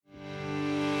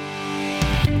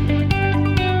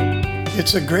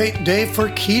It's a great day for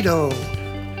keto.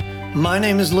 My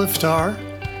name is Liftar,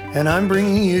 and I'm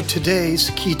bringing you today's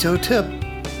keto tip.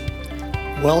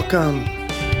 Welcome.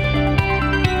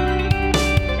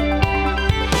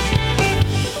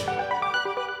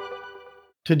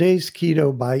 Today's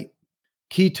keto bite: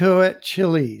 keto at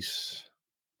Chili's.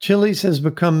 Chili's has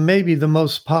become maybe the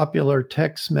most popular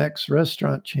Tex-Mex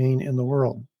restaurant chain in the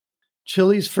world.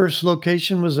 Chili's first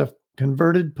location was a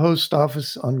converted post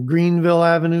office on Greenville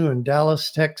Avenue in Dallas,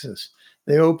 Texas.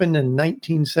 They opened in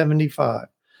 1975.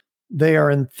 They are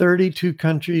in 32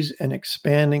 countries and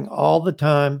expanding all the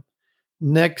time.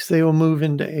 Next, they will move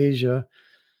into Asia.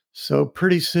 So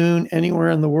pretty soon, anywhere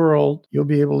in the world, you'll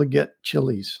be able to get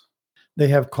Chili's. They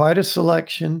have quite a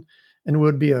selection and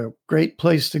would be a great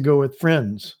place to go with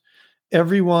friends.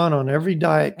 Everyone on every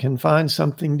diet can find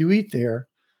something to eat there,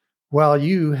 while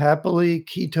you happily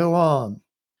keto on.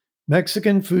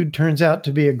 Mexican food turns out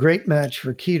to be a great match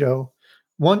for keto,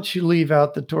 once you leave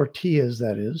out the tortillas,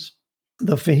 that is.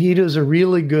 The fajitas are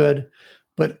really good,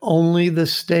 but only the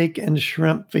steak and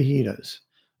shrimp fajitas.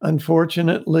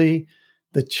 Unfortunately,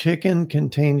 the chicken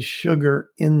contains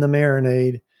sugar in the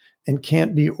marinade and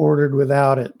can't be ordered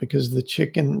without it because the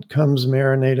chicken comes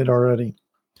marinated already.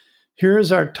 Here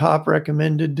is our top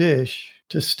recommended dish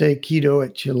to stay keto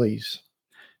at Chili's: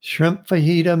 shrimp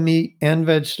fajita, meat and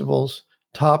vegetables,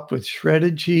 topped with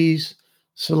shredded cheese,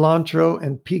 cilantro,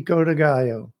 and pico de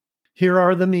gallo. Here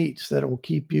are the meats that will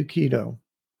keep you keto.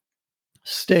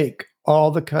 Steak.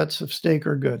 All the cuts of steak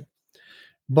are good.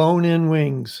 Bone-in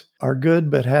wings are good,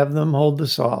 but have them hold the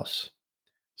sauce.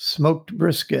 Smoked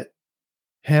brisket.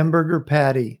 Hamburger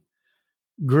patty.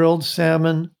 Grilled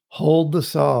salmon, hold the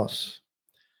sauce.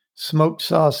 Smoked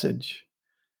sausage.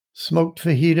 Smoked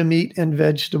fajita meat and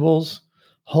vegetables,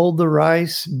 hold the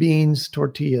rice, beans,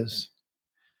 tortillas.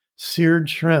 Seared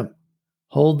shrimp,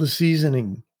 hold the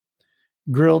seasoning.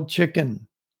 Grilled chicken.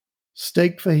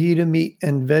 Steak fajita meat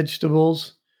and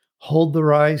vegetables, hold the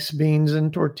rice, beans,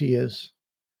 and tortillas.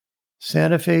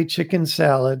 Santa Fe chicken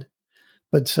salad,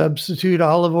 but substitute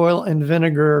olive oil and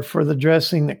vinegar for the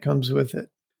dressing that comes with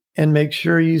it. And make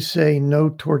sure you say no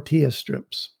tortilla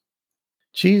strips.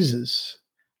 Cheeses: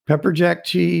 pepper jack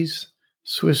cheese,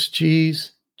 Swiss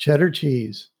cheese, cheddar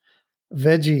cheese.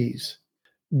 Veggies: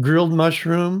 grilled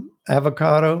mushroom,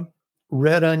 avocado,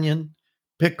 red onion,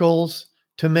 pickles,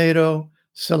 tomato,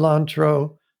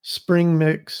 cilantro, spring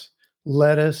mix,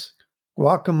 lettuce,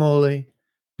 guacamole,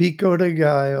 pico de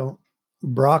gallo,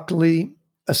 broccoli,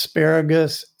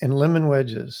 asparagus, and lemon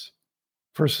wedges.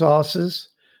 For sauces: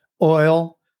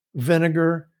 oil,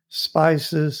 vinegar,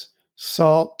 spices,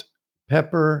 salt,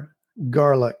 pepper,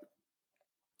 garlic.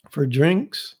 For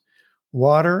drinks: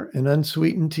 water and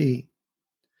unsweetened tea.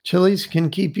 Chili's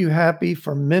can keep you happy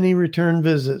for many return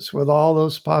visits with all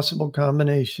those possible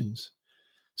combinations.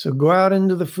 So go out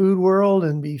into the food world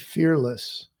and be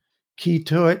fearless.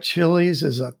 Keto at Chili's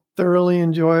is a thoroughly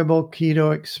enjoyable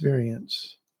keto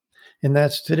experience. And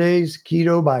that's today's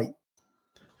Keto Bite.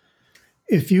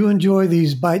 If you enjoy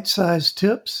these bite-sized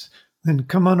tips, then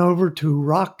come on over to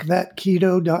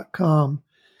rockthatketo.com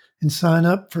and sign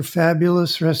up for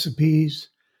fabulous recipes,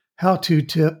 how-to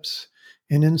tips,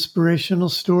 and inspirational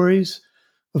stories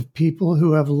of people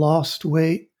who have lost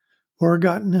weight or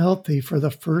gotten healthy for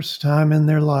the first time in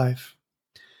their life.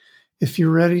 If you're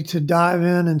ready to dive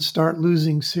in and start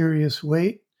losing serious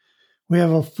weight, we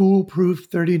have a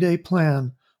foolproof 30-day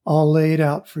plan all laid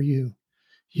out for you.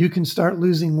 You can start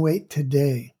losing weight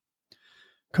today.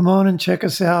 Come on and check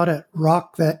us out at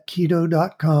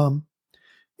rockthatketo.com,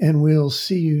 and we'll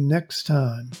see you next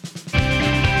time.